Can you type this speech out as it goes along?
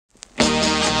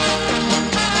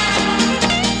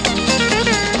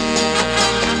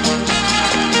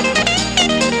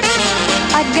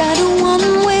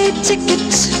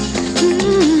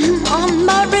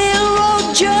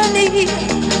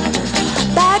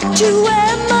to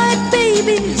where my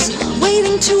baby's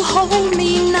waiting to hold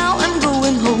me. Now I'm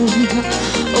going home.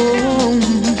 Oh,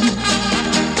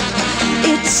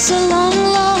 it's a long,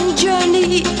 long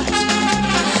journey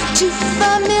to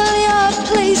familiar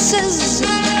places,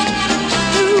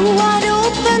 through wide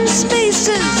open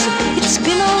spaces. It's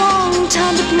been a long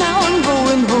time, but now I'm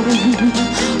going home.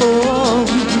 Oh,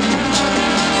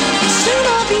 soon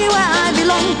I'll be where I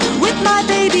belong, with my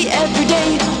baby every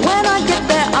day. When I get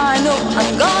there, I know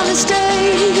I'm gonna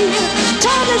stay.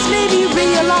 Time has made me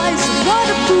realize what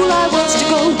a fool I was to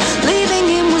go. Leaving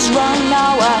him was wrong,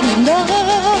 now I know.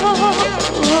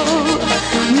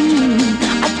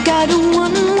 I've got a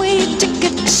one-way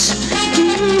ticket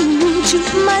to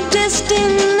my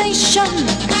destination.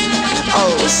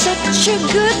 Oh, such a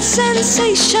good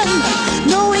sensation,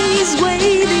 knowing he's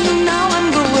waiting. Now I'm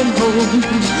going home.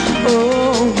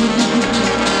 Oh,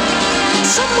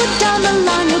 somewhere down the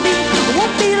line will be,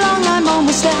 won't be long, I'm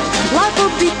almost there. Life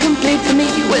will be complete for me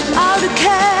without a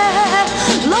care.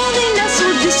 Loneliness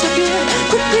will disappear,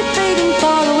 quickly fading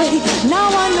far away. Now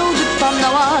I know that from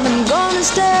now on I'm gonna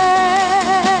stay.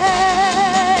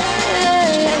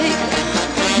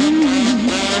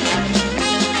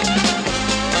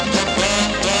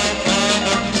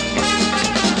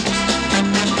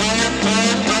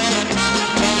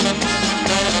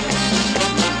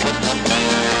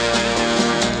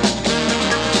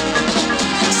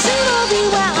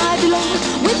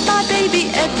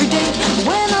 Every day,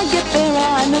 when I get there,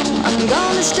 I know I'm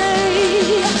gonna stay.